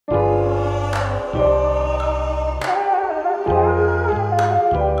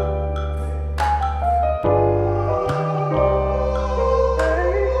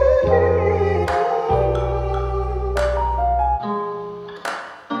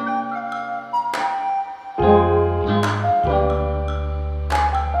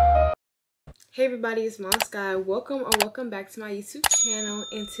everybody, it's Mom Sky. Welcome back to my YouTube channel,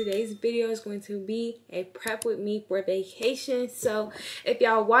 and today's video is going to be a prep with me for vacation. So if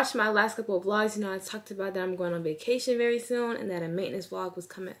y'all watched my last couple of vlogs, you know I talked about that I'm going on vacation very soon and that a maintenance vlog was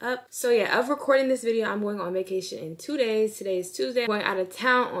coming up. So yeah, of recording this video, I'm going on vacation in 2 days. Today is Tuesday. I'm going out of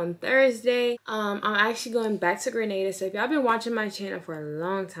town on Thursday. I'm actually going back to Grenada. So if y'all been watching my channel for a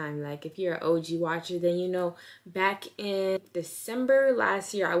long time, like if you're an OG watcher, then you know back in December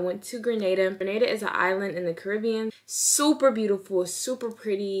last year I went to Grenada. Grenada is an island in the Caribbean. Super beautiful, super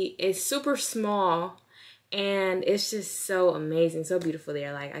pretty. It's super small and it's just so amazing, so beautiful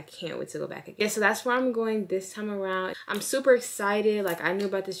there. Like I can't wait to go back again. Yeah, so that's where I'm going this time around. I'm super excited. Like I knew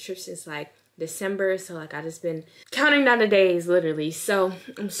about this trip since like December, so like I just been counting down the days literally. So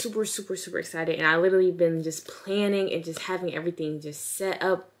I'm super excited, and I literally been just planning and just having everything just set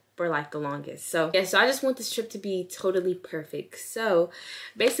up for like the longest. So yeah, so I just want this trip to be totally perfect. So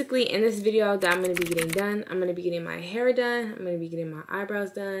basically in this video that I'm going to be getting done, I'm going to be getting my hair done, I'm going to be getting my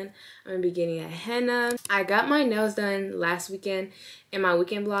eyebrows done, I'm going to be getting a henna. I got my nails done last weekend in my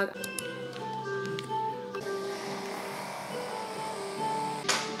weekend vlog.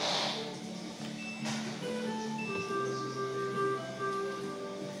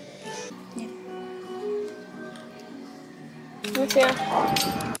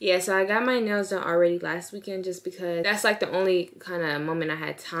 Yeah, so I got my nails done already last weekend just because that's like the only kind of moment I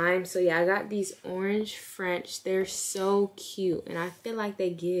had time. So yeah, I got these orange French. They're so cute and I feel like they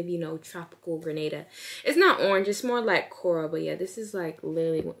give, you know, tropical Grenada. It's not orange, it's more like coral, but yeah, this is like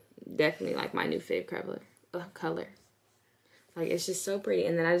literally definitely like my new favorite color. Like it's just so pretty.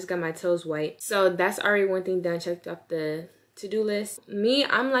 And then I just got my toes white. So that's already one thing done. Checked off the to-do list. Me,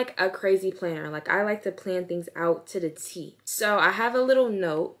 I'm like a crazy planner. Like I like to plan things out to the T. So I have a little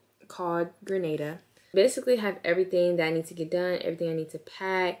note called Grenada. Basically have everything that I need to get done, everything I need to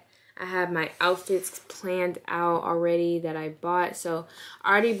pack. I have my outfits planned out already that I bought. So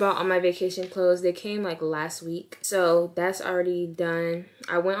I already bought all my vacation clothes. They came like last week. So that's already done.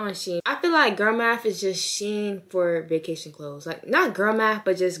 I went on Shein. I feel like girl math is just Shein for vacation clothes. Like not girl math,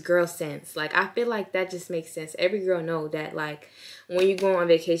 but just girl sense. Like I feel like that just makes sense. Every girl know that like when you go on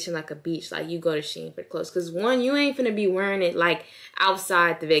vacation like a beach, like you go to Shein for clothes. Cause one, you ain't finna be wearing it like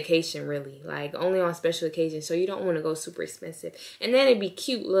outside the vacation really. Like only on special occasions. So you don't want to go super expensive. And then it'd be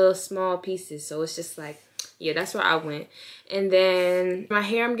cute little small pieces. So it's just like, yeah, that's where I went. And then my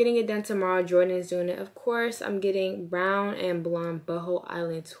hair, I'm getting it done tomorrow. Jordan is doing it, of course. I'm getting brown and blonde boho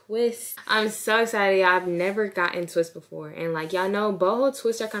island twists. I'm so excited. I've never gotten twists before. And like y'all know, boho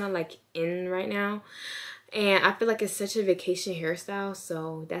twists are kind of like in right now. And I feel like it's such a vacation hairstyle,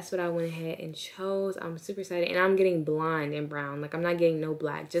 so that's what I went ahead and chose. I'm super excited, and I'm getting blonde and brown. Like I'm not getting no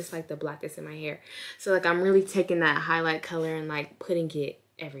black, just like the black that's in my hair. So like I'm really taking that highlight color and like putting it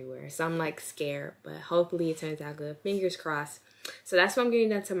everywhere. So I'm like scared, but hopefully it turns out good. Fingers crossed. So that's what I'm getting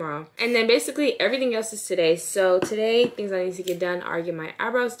done tomorrow. And then basically everything else is today. So today, things I need to get done are get my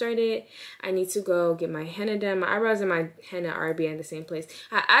eyebrows started. I need to go get my henna done. My eyebrows and my henna are being at the same place.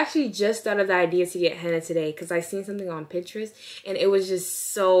 I actually just thought of the idea to get henna today because I seen something on Pinterest and it was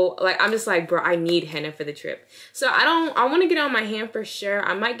just so like, I'm just like, bro, I need henna for the trip. So I want to get it on my hand for sure.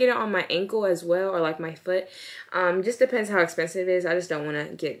 I might get it on my ankle as well, or like my foot. Just depends how expensive it is. I just don't want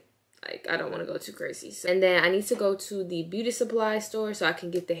to get, like, I don't want to go too crazy. So, and then I need to go to the beauty supply store so I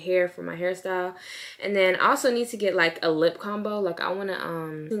can get the hair for my hairstyle. And then I also need to get like a lip combo. Like I want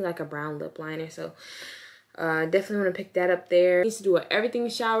to like a brown lip liner. So definitely want to pick that up there. I need to do an everything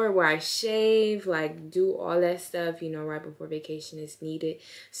shower where I shave, like do all that stuff, you know, right before vacation is needed.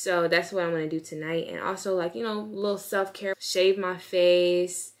 So that's what I'm going to do tonight. And also like, you know, a little self-care, shave my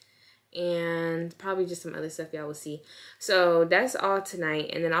face, and probably just some other stuff y'all will see. So that's all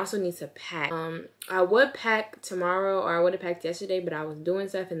tonight. And then I also need to pack. I would pack tomorrow, or I would have packed yesterday, but I was doing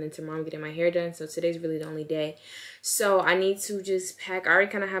stuff, and then tomorrow I'm getting my hair done. So today's really the only day. So I need to just pack. I already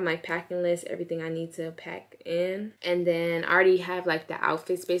kind of have my packing list, everything I need to pack in. And then I already have like the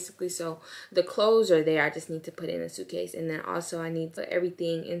outfits basically. So the clothes are there. I just need to put it in a suitcase. And then also I need to put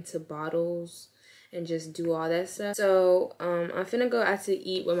everything into bottles and just do all that stuff. So I'm finna go out to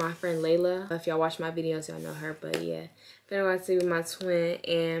eat with my friend Layla. If y'all watch my videos, y'all know her, but yeah, finna go out to eat with my twin.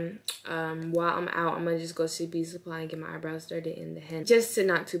 And while I'm out, I'm gonna just go to beauty supply and get my eyebrows started in the henna, just to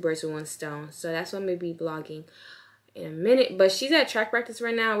knock 2 birds with 1 stone. So that's what I'm gonna be vlogging in a minute. But she's at track practice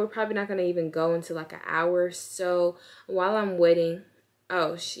right now. We're probably not gonna even go until like an hour. So while I'm waiting,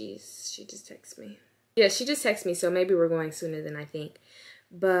 oh, she just texted me. Yeah, she just texted me, so maybe we're going sooner than I think.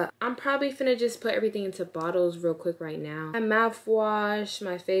 But I'm probably finna just put everything into bottles real quick right now. My mouthwash,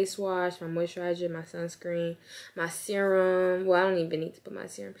 my face wash, my moisturizer, my sunscreen, my serum. Well, I don't even need to put my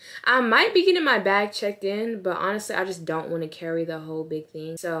serum. I might be getting my bag checked in, but honestly, I just don't want to carry the whole big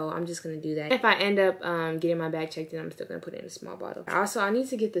thing. So I'm just gonna do that. If I end up getting my bag checked in, I'm still gonna put it in a small bottle. Also, I need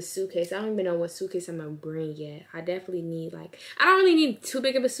to get the suitcase. I don't even know what suitcase I'm gonna bring yet. I definitely need, like, I don't really need too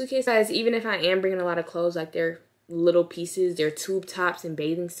big of a suitcase, because even if I am bringing a lot of clothes, like, they're little pieces, they're tube tops and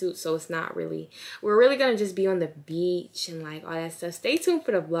bathing suits, so it's not really, we're really gonna just be on the beach and like all that stuff. Stay tuned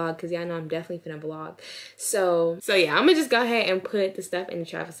for the vlog, because y'all know I'm definitely finna vlog. So yeah, I'm gonna just go ahead and put the stuff in the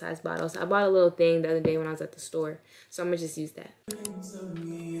travel size bottles. I bought a little thing the other day when I was at the store, so I'm gonna just use that. I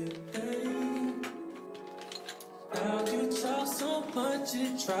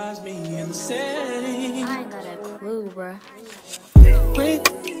ain't got a clue, bruh.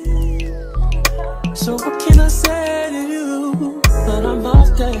 So what can I say to you? But I'm off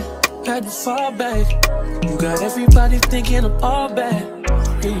there, had to fall back. You got everybody thinking I'm all bad.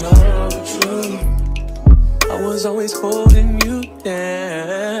 You know the truth, I was always holding you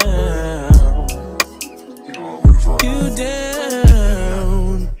down. You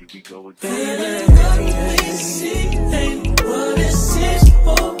down, baby. Ain't what it seems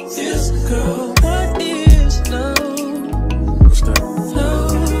for this girl. What is love?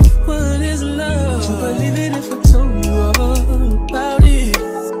 Love, what is love? You believe it if I told you all about it?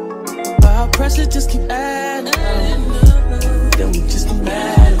 Our pressure just keep adding up. Then we just get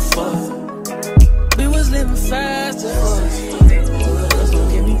mad and fuck. We was living fast and fuck. Just don't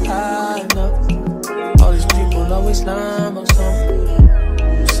get me high enough. All these people always lying about something.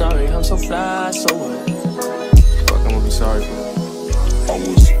 I'm sorry, I'm so fly, so what? Fuck, I'm gonna be sorry for that. I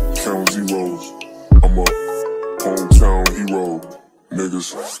was counting zeros. I'm a hometown hero. Niggas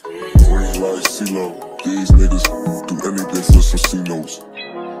green like CeeLo. These niggas do anything for some C-notes.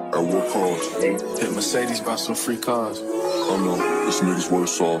 At what cost? Hit Mercedes, bought some free cars. I know this nigga's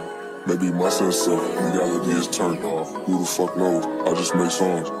worse off. Maybe my sense of reality is turned off. Who the fuck knows? I just make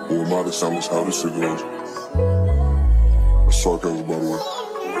songs. Who am I to tell us how this shit goes? That's sarcasm, by the way.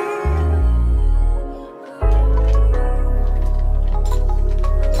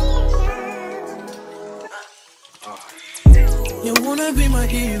 You wanna be my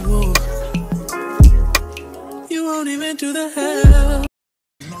hero. You won't even do the hell.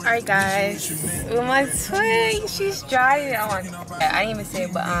 Alright guys, with my twin, she's driving. Oh my god, I didn't even say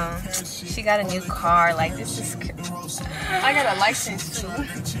it, but she got a new car. Like, this is I got a license too.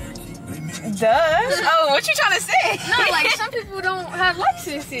 Duh. Oh, what you trying to say? No, like, some people don't have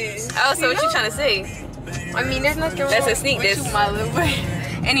licenses. Oh, so what you trying to say? I mean, there's nothing wrong. That's a sneak with diss. you, my little boy.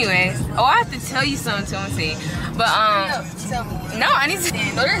 Anyways, oh, I have to tell you something too, I'm saying. But Tell me. no, I need to.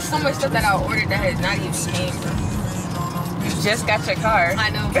 No, there's so much stuff that I ordered that has not even came. You just got your car. I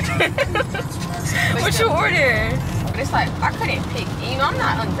know. What you order? But it's like, I couldn't pick. You know, I'm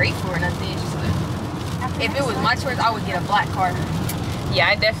not ungrateful or nothing. It's just like, if it was my choice, I would get a black car. Yeah,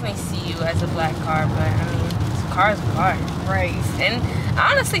 I definitely see you as a black car, but I mean, car is a car. Right. And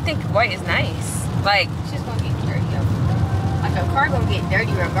I honestly think white is nice. Like, It's just gonna get dirty. Like, a car gonna get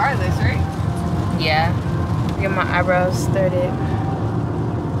dirty regardless, right? yeah. Get my eyebrows started.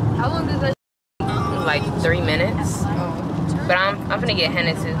 How long does that? Like 3 minutes. Oh. But I'm gonna get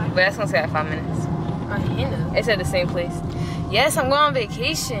henna too. But that's gonna take like 5 minutes. A henna? It's at the same place. Yes, I'm going on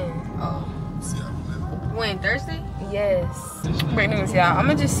vacation. Oh. When, Thursday? Yes. Wait, let me see y'all. I'm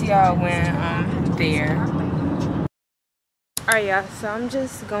gonna just see y'all when I'm there. Alright y'all, so I'm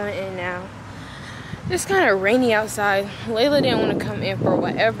just going in now. It's kind of rainy outside. Layla didn't want to come in for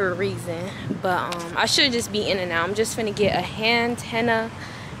whatever reason, but I should just be in and out. I'm just gonna get a hand henna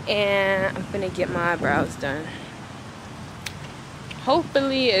and I'm gonna get my eyebrows done.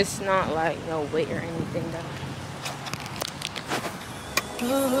 Hopefully it's not like no wait or anything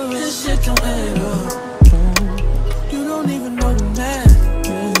though. This shit don't add up. You don't even know the math.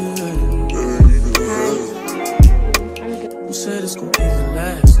 You said it's gonna even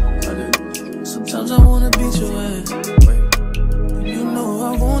last. Sometimes I wanna beat your ass. Wait, you know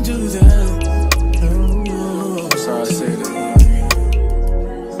I won't do that. I'm sorry I said that.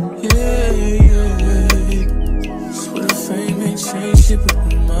 Yeah. Swear fame ain't changed shit but my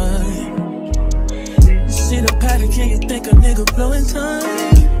mind. You see the pattern, can you think a nigga blowing time?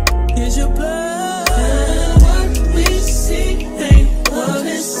 Here's your blood. And what we see ain't what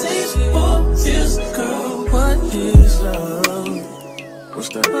it seems for this girl. What is love? What's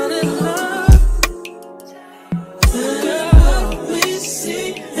that? What is love?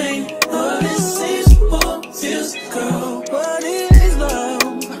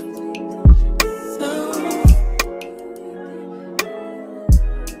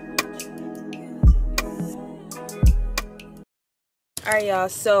 Alright, y'all,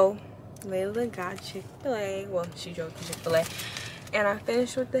 so Layla got Chick-fil-A. Well, she drove to Chick-fil-A. And I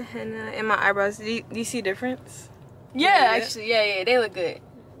finished with the henna and my eyebrows. Do you see a difference? Yeah, actually, yeah, they look good.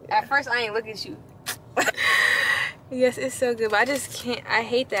 At first, I ain't look at you. Yes, it's so good, but I just can't. I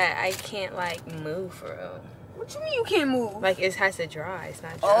hate that I can't like move for real. What you mean you can't move? Like it has to dry. It's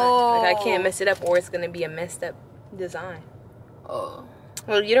not dry. Oh. Like I can't mess it up, or it's gonna be a messed up design. Oh.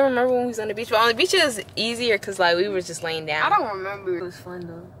 Well, you don't remember when we was on the beach? But on the beach it was easier because like we were just laying down. I don't remember. It was fun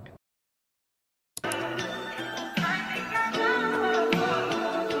though.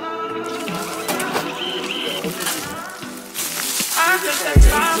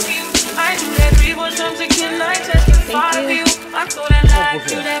 I do that 3 more times again. I testify for you. I thought I lied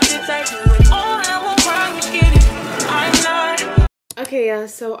to that bitch. I do it all. I won't cry with it. I'm not. Okay, yeah,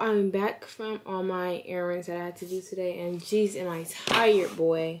 so I'm back from all my errands that I had to do today, and geez, am I tired,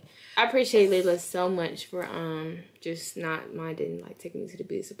 boy. I appreciate Layla so much for just not minding like taking me to the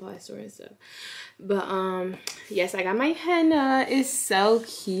beauty supply store and stuff. But yes, I got my henna. It's so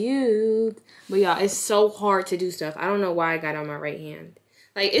cute. But y'all, it's so hard to do stuff. I don't know why I got it on my right hand.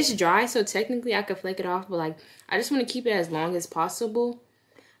 Like it's dry, so technically I could flake it off, but like I just want to keep it as long as possible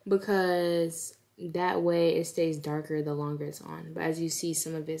because that way it stays darker the longer it's on. But as you see,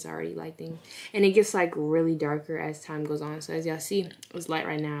 some of it's already lighting, and it gets like really darker as time goes on. So as y'all see, it's light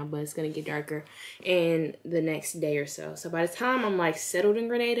right now, but it's gonna get darker in the next day or so. So by the time I'm like settled in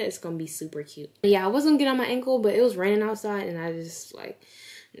Grenada, it's gonna be super cute. But yeah, I was gonna get on my ankle, but it was raining outside, and I just like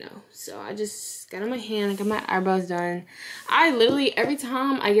no. So I just got on my hand, I got my eyebrows done. I literally, every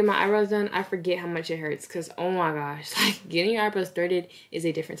time I get my eyebrows done, I forget how much it hurts. Because, oh my gosh, like getting your eyebrows threaded is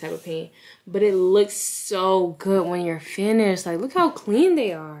a different type of pain. But it looks so good when you're finished. Like, look how clean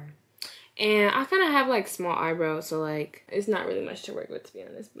they are. And I kind of have like small eyebrows, so like it's not really much to work with, to be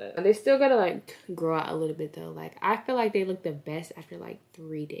honest. But they still gotta like grow out a little bit though. Like I feel like they look the best after like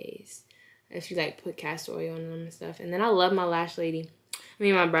 3 days. If you like put castor oil on them and stuff. And then I love my lash lady. I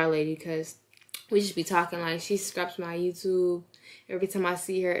mean my brow lady, because we just be talking. Like she scraps my YouTube every time I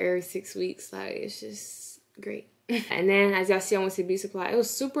see her every 6 weeks. Like it's just great. And then as y'all see, I went to beauty supply. It was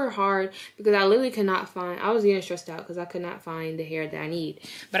super hard because I literally could not find, I was getting stressed out because I could not find the hair that I need.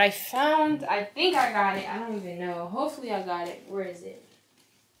 But I found, I think I got it. I don't even know. Hopefully I got it. Where is it?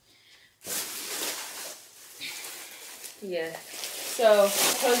 Yeah. So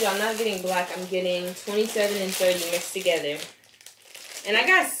I told you I'm not getting black. I'm getting 27 and 30 mixed together. And I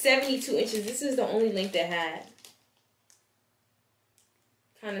got 72 inches. This is the only length it had.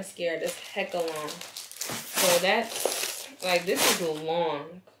 Kind of scared. It's hecka long. So that's, like, this is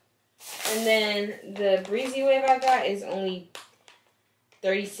long. And then the Breezy Wave I got is only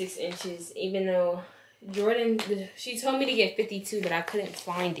 36 inches. Even though Jordan, she told me to get 52, but I couldn't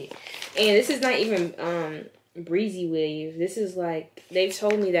find it. And this is not even Breezy Wave. This is like, they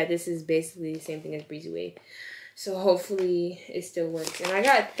told me that this is basically the same thing as Breezy Wave. So hopefully it still works. And I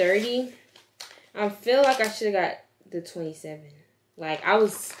got 30. I feel like I should have got the 27. Like I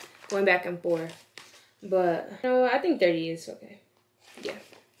was going back and forth. But you know, I think 30 is okay. Yeah.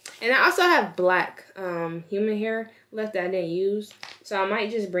 And I also have black human hair left that I didn't use. So I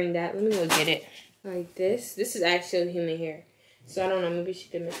might just bring that. Let me go get it. Like this. This is actual human hair. So I don't know, maybe she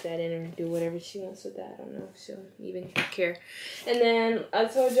could mix that in or do whatever she wants with that. I don't know if she'll even care. And then I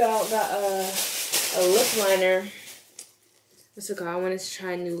told y'all about a lip liner. What's it called? I wanted to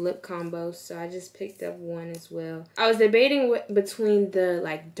try a new lip combo, so I just picked up one as well. I was debating between the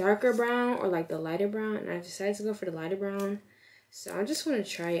like darker brown or like the lighter brown, and I decided to go for the lighter brown. So I just want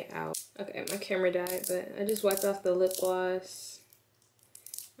to try it out. Okay, my camera died, but I just wiped off the lip gloss.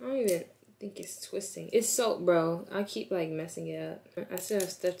 I don't even think it's twisting. It's so, bro, I keep like messing it up. I still have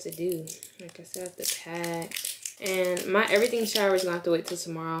stuff to do. Like I still have to pack. And my everything shower is gonna have to wait till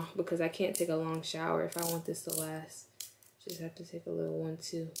tomorrow because I can't take a long shower if I want this to last. Just have to take a little one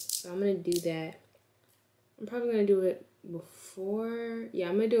too. So I'm gonna do that. I'm probably gonna do it before. Yeah,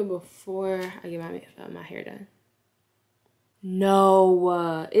 I'm gonna do it before I get my hair done.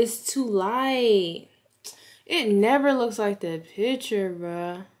 No, it's too light. It never looks like the picture,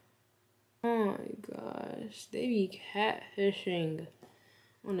 bruh. Oh my gosh, they be catfishing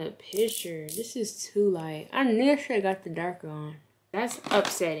on the picture. This is too light. I knew I should have got the darker on. That's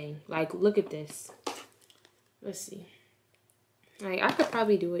upsetting. Like, look at this. Let's see. Like, I could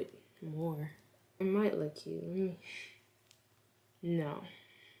probably do it more. It might look cute. No.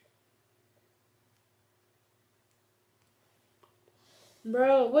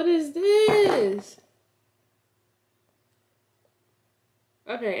 Bro, what is this?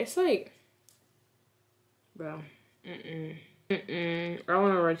 Okay, it's like, bro, I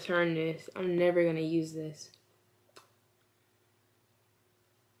want to return this. I'm never gonna use this.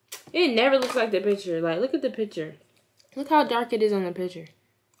 It never looks like the picture. Like, look at the picture. Look how dark it is on the picture.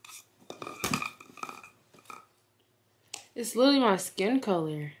 It's literally my skin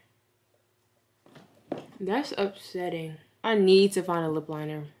color. That's upsetting. I need to find a lip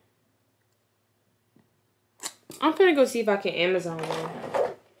liner. I'm gonna go see if I can Amazon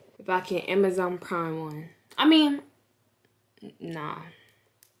one. If I can Amazon Prime one. I mean, nah.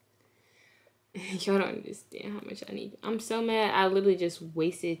 Y'all don't understand how much I need. I'm so mad. I literally just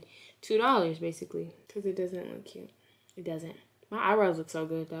wasted $2 basically because it doesn't look cute. It doesn't. My eyebrows look so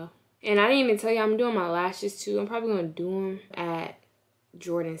good though. And I didn't even tell you I'm doing my lashes too. I'm probably gonna do them at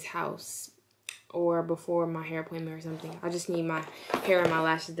Jordan's house or before my hair appointment or something. I just need my hair and my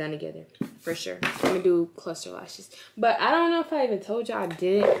lashes done together for sure. I'm gonna do cluster lashes. But I don't know if I even told y'all I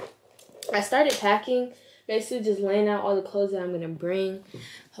did it. I started packing. Basically just laying out all the clothes that I'm gonna bring.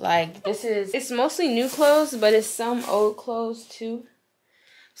 Like it's mostly new clothes, but it's some old clothes too.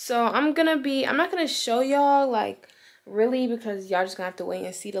 So I'm not gonna show y'all like really because y'all just gonna have to wait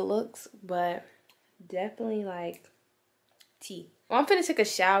and see the looks, but definitely like tea. Well, I'm finna take a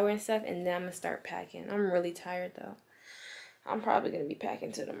shower and stuff and then I'm gonna start packing. I'm really tired though. I'm probably gonna be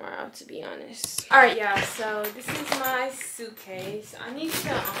packing till tomorrow, to be honest. All right, y'all, so this is my suitcase. I need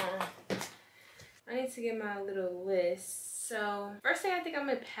to get my little list. So first thing I think I'm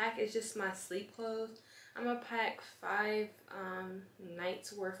gonna pack is just my sleep clothes. I'm gonna pack 5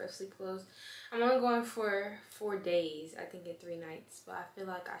 nights worth of sleep clothes. I'm only going for 4 days, I think, in 3 nights, but I feel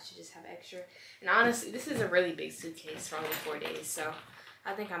like I should just have extra. And honestly, this is a really big suitcase for only 4 days, so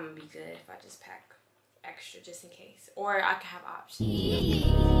I think I'm gonna be good if I just pack extra just in case, or I can have options.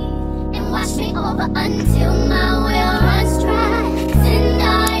 And watch me over until my will runs dry. Send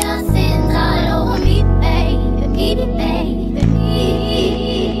all your sins all over me, baby, baby.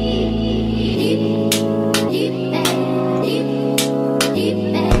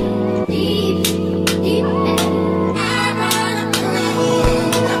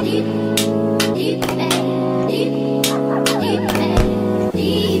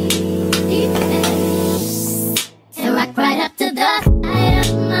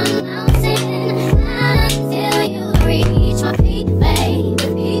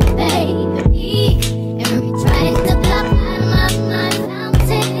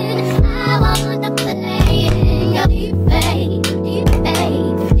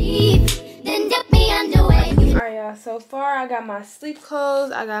 I got my sleep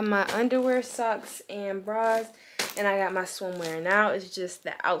clothes, I got my underwear, socks, and bras, and I got my swimwear. Now it's just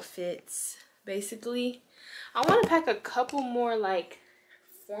the outfits, basically. I want to pack a couple more, like,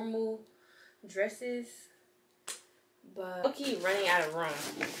 formal dresses, but I keep running out of room.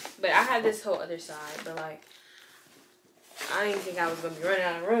 But I have this whole other side, but, like, I didn't think I was going to be running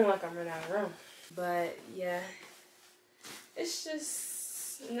out of room like I'm running out of room. But, yeah, it's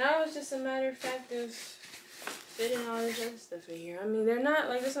just, now it's just a matter of fact of fitting all this other stuff in here. I mean, they're not,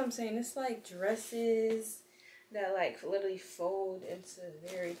 like, that's what I'm saying. It's like dresses that, like, literally fold into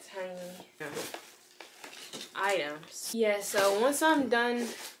very tiny items. Yeah, so once I'm done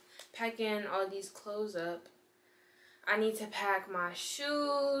packing all these clothes up, I need to pack my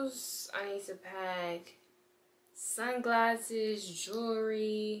shoes. I need to pack sunglasses,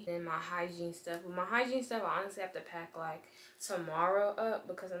 jewelry, and my hygiene stuff. But my hygiene stuff, I honestly have to pack, like, tomorrow up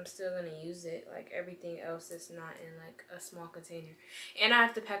because I'm still gonna use it. Like, everything else is not in, like, a small container. And I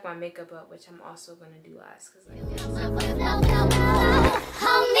have to pack my makeup up, which I'm also gonna do last because, like,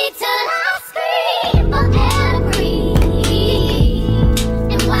 hold me till I scream for every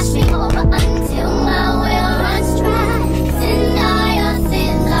and wash me over until my will runs dry. Send all your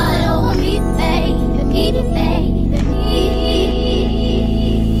sins all over me, baby, baby.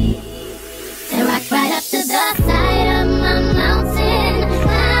 Then rock right up to the side of my mountain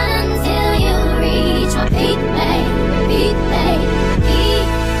until you reach my peak, baby, baby.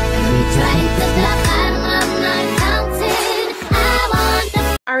 And we trying to block out my mountain. I want the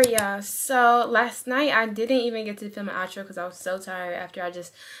Alright, y'all, so last night I didn't even get to film an outro because I was so tired after I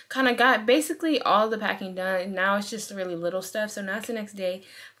just kind of got basically all the packing done. Now it's just really little stuff. So now it's the next day.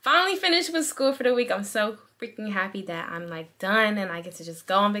 Finally finished with school for the week. I'm so freaking happy that I'm, like, done and I get to just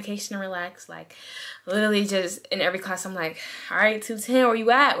go on vacation and relax. Like, literally just in every class I'm like, all right, 210, where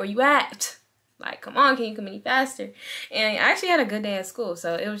you at? Where you at? Like, come on, can you come any faster? And I actually had a good day at school,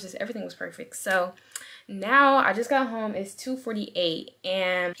 so it was just, everything was perfect. So now I just got home. It's 2:48,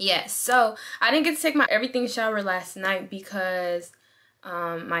 and yes, so I didn't get to take my everything shower last night because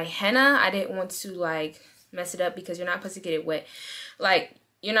my henna, I didn't want to, like, mess it up because you're not supposed to get it wet. Like,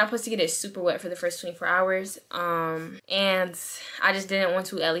 you're not supposed to get it super wet for the first 24 hours. And I just didn't want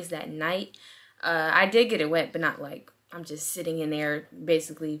to, at least that night. I did get it wet, but not, like, I'm just sitting in there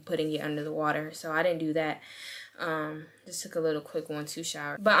basically putting it under the water. So I didn't do that. Just took a little quick 1-2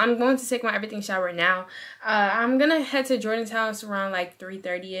 shower. But I'm going to take my everything shower now. I'm gonna head to Jordan's house around like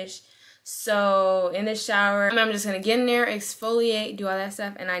 3:30ish. So in the shower, I'm just gonna get in there, exfoliate, do all that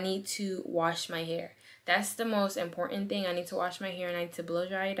stuff, and I need to wash my hair. That's the most important thing. I need to wash my hair and I need to blow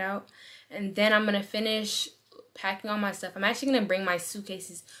dry it out. And then I'm gonna finish packing all my stuff. I'm actually gonna bring my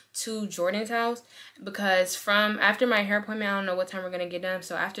suitcases to Jordan's house because after my hair appointment, I don't know what time we're gonna get done.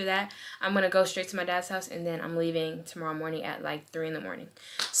 So after that, I'm gonna go straight to my dad's house, and then I'm leaving tomorrow morning at like 3 in the morning.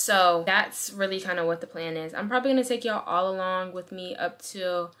 So that's really kind of what the plan is. I'm probably gonna take y'all all along with me up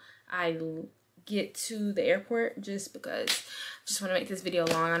till I get to the airport, just because I just want to make this video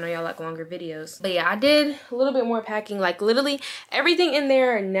long. I know y'all like longer videos. But yeah, I did a little bit more packing. Like literally everything in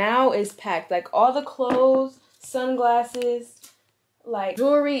there now is packed. Like all the clothes, sunglasses, like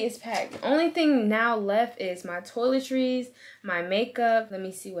jewelry is packed. The only thing now left is my toiletries, my makeup. Let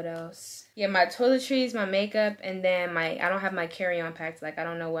me see what else. Yeah, my toiletries, my makeup, and then I don't have my carry-on packed. Like I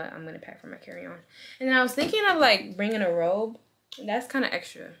don't know what I'm gonna pack for my carry-on. And then I was thinking of like bringing a robe. That's kind of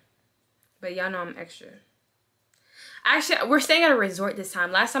extra, but y'all know I'm extra. Actually, we're staying at a resort this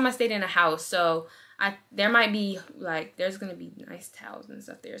time. Last time I stayed in a house, so there might be like there's gonna be nice towels and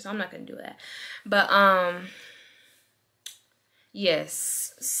stuff there, so I'm not gonna do that. But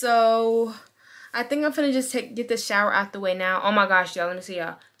yes, so I think I'm gonna just get the shower out the way now. Oh my gosh, y'all, let me see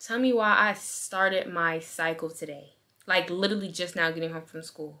y'all. Tell me why I started my cycle today. Like literally just now getting home from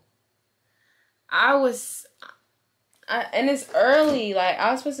school. And it's early. Like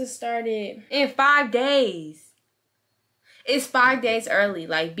I was supposed to start it in 5 days. It's 5 days early.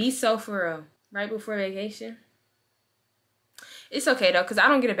 Like be so for real. Right before vacation. It's okay though, because I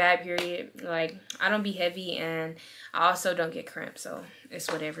don't get a bad period. Like I don't be heavy, and I also don't get cramps, so it's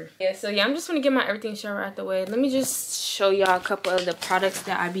whatever. Yeah, so yeah, I'm just gonna get my everything shower out the way. Let me just show y'all a couple of the products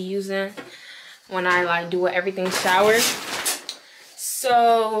that I be using when I like do an everything shower.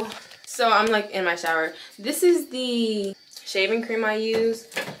 So I'm like in my shower. This is the shaving cream I use,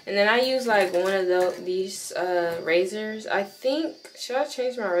 and then I use like one of these razors. I think, should I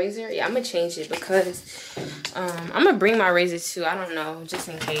change my razor? Yeah, I'm gonna change it because I'm gonna bring my razor too. I don't know, just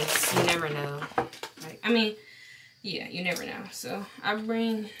in case. You never know. Like, I mean, yeah, you never know. So I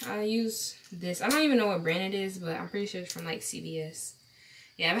use this. I don't even know what brand it is, but I'm pretty sure it's from like CVS.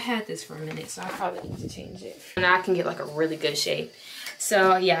 Yeah, I've had this for a minute, so I probably need to change it. And I can get like a really good shave.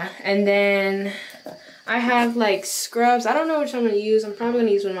 So yeah, and then I have like scrubs. I don't know which I'm gonna use. I'm probably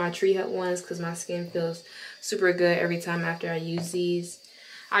gonna use one of my Tree Hut ones because my skin feels super good every time after I use these.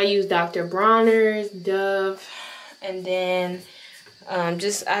 I use Dr. Bronner's, Dove, and then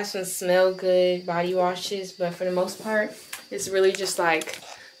just I have some smell good body washes, but for the most part, it's really just like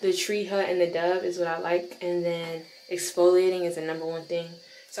the Tree Hut and the Dove is what I like, and then exfoliating is the #1 thing.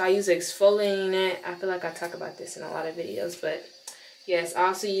 So I use exfoliating net. I feel like I talk about this in a lot of videos, but yes, I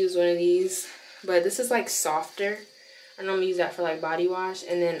also use one of these, but this is like softer. I normally use that for like body wash,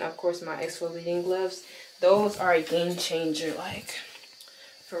 and then of course my exfoliating gloves. Those are a game changer, like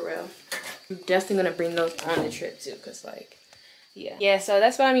for real. I'm definitely gonna bring those on the trip too, cause like yeah. So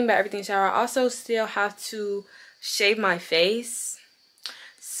that's what I mean by everything shower. I also still have to shave my face,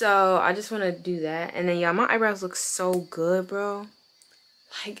 so I just want to do that. And then yeah, my eyebrows look so good, bro.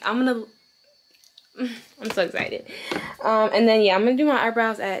 Like I'm so excited. And then yeah, I'm gonna do my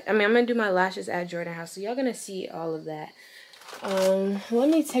eyebrows I'm gonna do my lashes at Jordan house, so y'all gonna see all of that. Let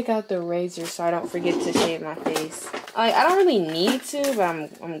me take out the razor so I don't forget to shave my face. Like I don't really need to,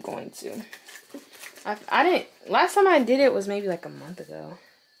 but I'm going to. I didn't, last time I did it was maybe like a month ago.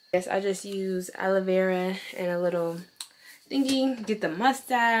 Yes, I just use aloe vera and a little thingy, get the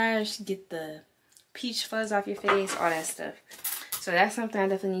mustache, get the peach fuzz off your face, all that stuff. So that's something I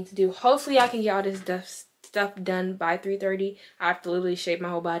definitely need to do. Hopefully I can get all this stuff done by 3:30. I have to literally shave my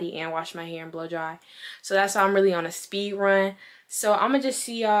whole body and wash my hair and blow dry. So that's why I'm really on a speed run. So I'm gonna just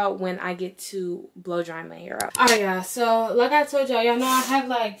see y'all when I get to blow dry my hair out. Alright y'all, so like I told y'all know I have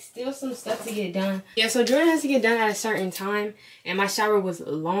like still some stuff to get done. Yeah, so Jordan has to get done at a certain time, and my shower was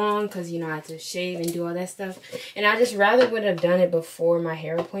long because, you know, I had to shave and do all that stuff. And I just rather would have done it before my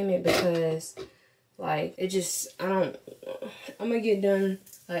hair appointment because like it just, I'm gonna get done.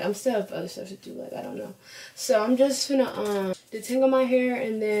 Like I'm still have other stuff to do, like I don't know. So I'm just gonna detangle my hair,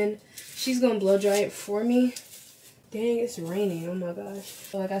 and then she's gonna blow dry it for me. Dang, it's raining. Oh my gosh.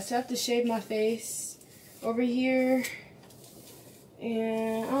 So, like I still have to shave my face over here.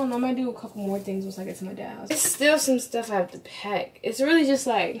 And I don't know, I might do a couple more things once I get to my dad's house. There's still some stuff I have to pack. It's really just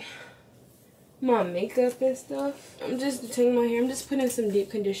like my makeup and stuff. I'm just detangling my hair. I'm just putting some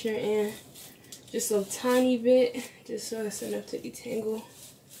deep conditioner in Just a tiny bit, just so it's enough to detangle.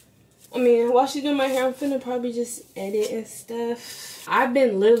 I mean, while she's doing my hair, I'm finna probably just edit and stuff. I've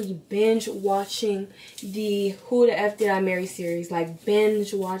been literally binge watching the Who the F Did I Marry series, like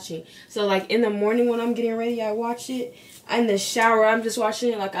binge watching. So like in the morning when I'm getting ready, I watch it. In the shower, I'm just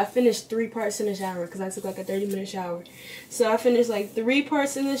watching it. Like I finished 3 parts in the shower because I took like a 30-minute shower. So I finished like 3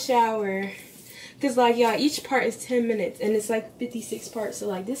 parts in the shower. Because like y'all, each part is 10 minutes and it's like 56 parts. So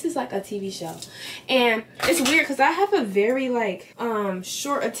like this is like a TV show. And it's weird because I have a very like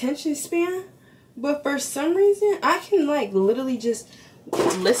short attention span. But for some reason, I can like literally just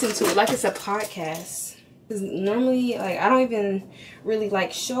listen to it like it's a podcast. Because normally like I don't even really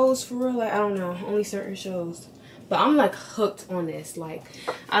like shows for real. Like I don't know, only certain shows. But I'm like hooked on this. Like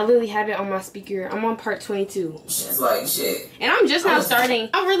I literally have it on my speaker. I'm on part 22. It's like shit. And I'm just now starting.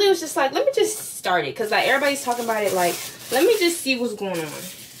 I really was just like, let me just start it. Because like everybody's talking about it. Like, let me just see what's going on.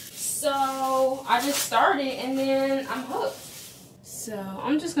 So I just started and then I'm hooked. So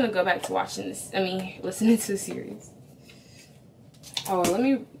I'm just going to go back to watching this. I mean, listening to the series. Oh, let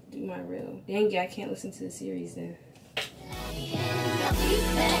me do my reel. Dang it, I can't listen to the series then.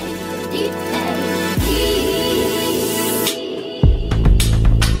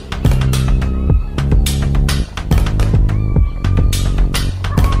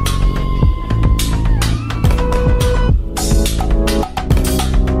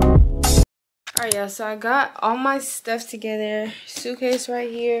 Alright, y'all, so I got all my stuff together. Suitcase right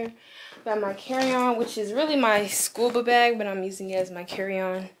here. Got my carry-on, which is really my scuba bag, but I'm using it as my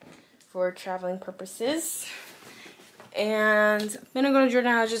carry-on for traveling purposes. And I'm gonna go to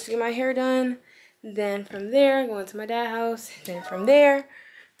Jordan house just to get my hair done. Then from there, going to my dad's house. Then from there,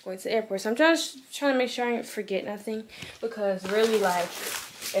 going to the airport. So I'm just trying to make sure I don't forget nothing. Because really, like,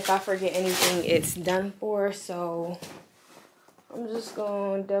 if I forget anything, it's done for. So I'm just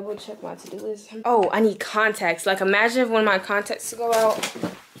gonna double check my to-do list. Oh, I need contacts. Like, imagine if one of my contacts go out.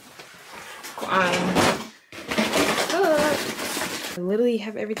 I literally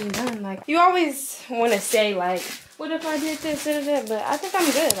have everything done. Like, you always want to say, like, what if I did this, but I think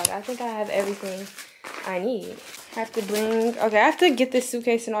I'm good. Like, I think I have everything I need. I have to bring, okay, I have to get this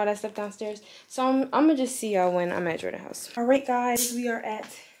suitcase and all that stuff downstairs. So I'm gonna just see y'all when I'm at Jordan house. All right, guys, we are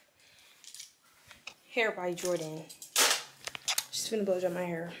at Hair by Jordan. She's finna blow dry my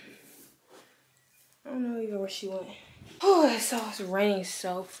hair. I don't know even where she went. Oh, it's raining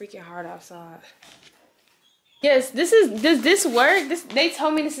so freaking hard outside. Yes, does this work? They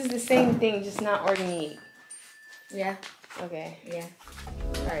told me this is the same thing, just not organette. Yeah. Okay. Yeah.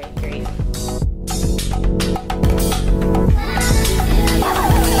 All right. Great.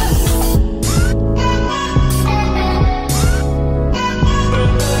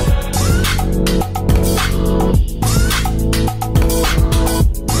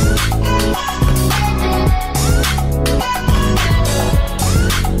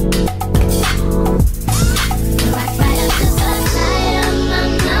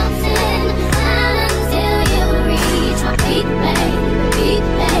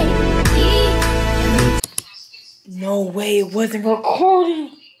 No way, it wasn't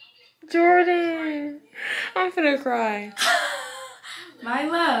recording. Jordan, I'm finna cry. My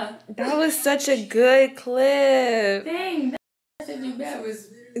love. That was such a good clip. Dang, that was.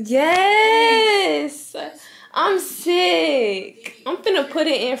 Yes. I'm sick. I'm finna put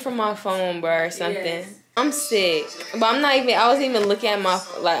it in from my phone, bro, or something. Yes. I'm sick. But I wasn't even looking at my,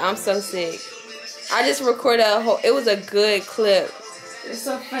 like, I'm so sick. I just recorded a whole, it was a good clip. It's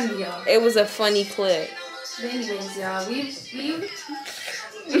so funny, y'all. It was a funny clip. Anyways, y'all, we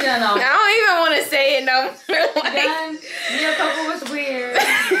done all. I don't even want to say it no more. Done. Your couple was weird.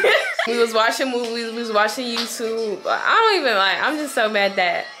 We was watching movies. We was watching YouTube. I don't even I'm just so mad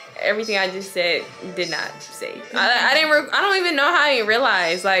that everything I just said did not say. I don't even know how I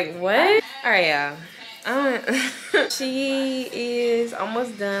realized. Like, what? All right, y'all. She is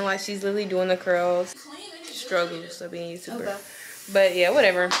almost done. Like, she's literally doing the curls. Struggles of being a YouTuber. Okay. But yeah,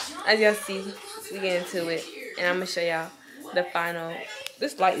 whatever. As y'all see, we get into it, and I'm gonna show y'all the final.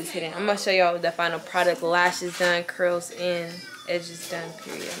 This light is hidden. I'm gonna show y'all the final product. Lashes done, curls in, edges done.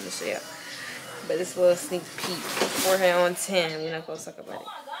 Period. I'm gonna show y'all. But this little sneak peek. Forehead on 10. We're not gonna talk about it.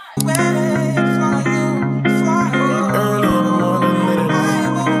 Early in the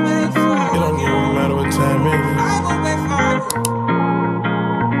morning, it don't even matter what time it is.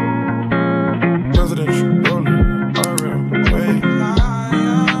 Presidential rolling, RM, way.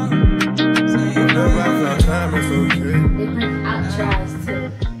 Whenever I found time, it's okay. They bring out tries too.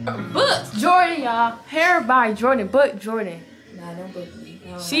 Book Jordan, y'all. Hair by Jordan. Book Jordan. Nah, don't book me.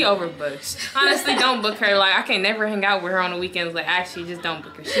 She overbooked. Honestly, don't book her. Like, I can never hang out with her on the weekends. Like, actually, just don't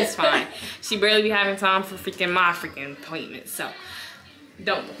book her. She's fine. She barely be having time for my freaking appointments. So,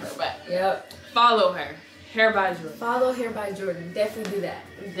 don't book her. But Yep. follow her. Hair by Jordan. Follow Hair by Jordan. Definitely do that.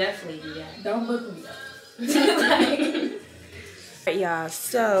 Definitely do that. Don't book me though. Alright, y'all.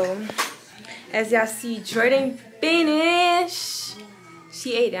 So, as y'all see, Jordan finished.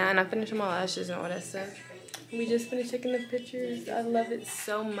 She ate down. I finished my lashes and all that stuff. We just finished taking the pictures. I love it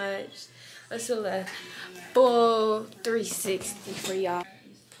so much. Let's do a full 360 for y'all.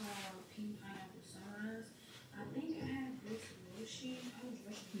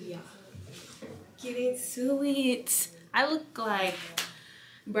 Yeah. Get into it. I look like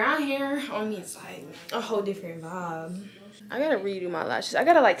brown hair on me is like a whole different vibe. I gotta redo my lashes. I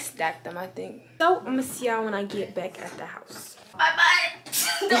gotta like stack them, I think. So I'm gonna see y'all when I get back at the house.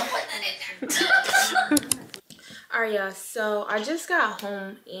 Bye-bye. Don't put that in there. Alright, y'all, so I just got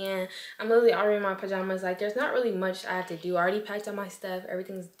home and I'm literally already in my pajamas. Like, there's not really much I have to do. I already packed up my stuff.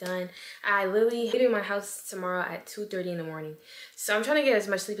 Everything's done. I literally leaving my house tomorrow at 2:30 in the morning. So I'm trying to get as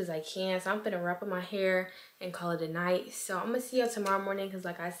much sleep as I can. So I'm gonna wrap up my hair and call it a night. So I'm gonna see y'all tomorrow morning because,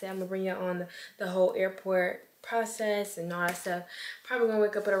 like I said, I'm gonna bring y'all on the whole airport process and all that stuff. Probably gonna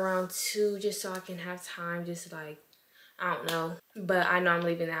wake up at around 2 just so I can have time just to, like, I don't know. But I know I'm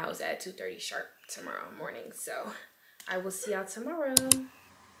leaving the house at 2:30 sharp tomorrow morning. So I will see y'all tomorrow.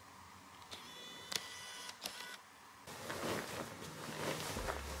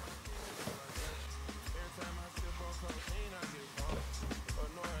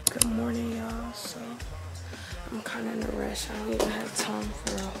 Good morning, y'all. So I'm kind of in a rush. I don't even have time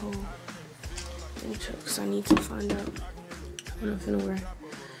for a whole intro because I need to find out what I'm finna wear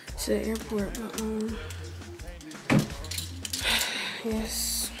to the airport. But,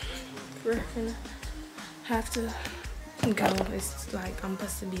 yes, we're gonna have to go. It's like I'm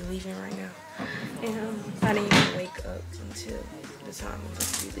supposed to be leaving right now, and I didn't even wake up until the time I'm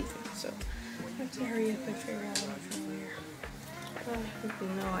supposed to be leaving. So I have to hurry up and figure out what I'm finna wear. I have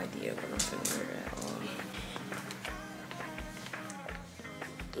no idea what I'm finna wear at all.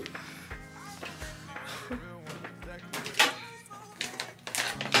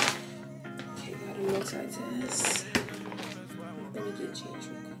 Okay, got a multitask. Let me get changed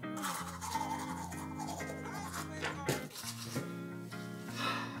real quick.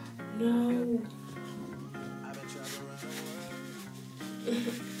 No.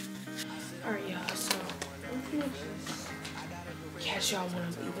 Alright, y'all, so I'm gonna just catch y'all when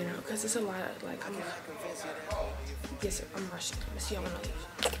I'm leaving out because it's a lot of, like, yes, sir, I'm rushing. I'm gonna see y'all when I leave.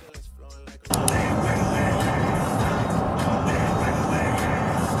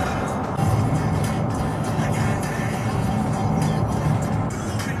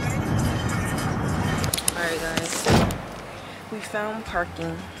 We found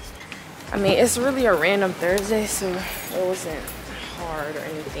parking. I mean, it's really a random Thursday, so it wasn't hard or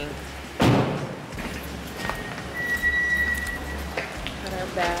anything. Got our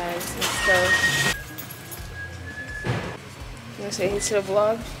bags and stuff. You wanna say hey to the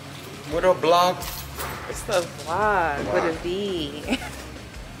vlog? What up, vlog? It's the vlog with a V.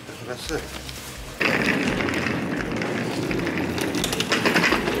 That's it.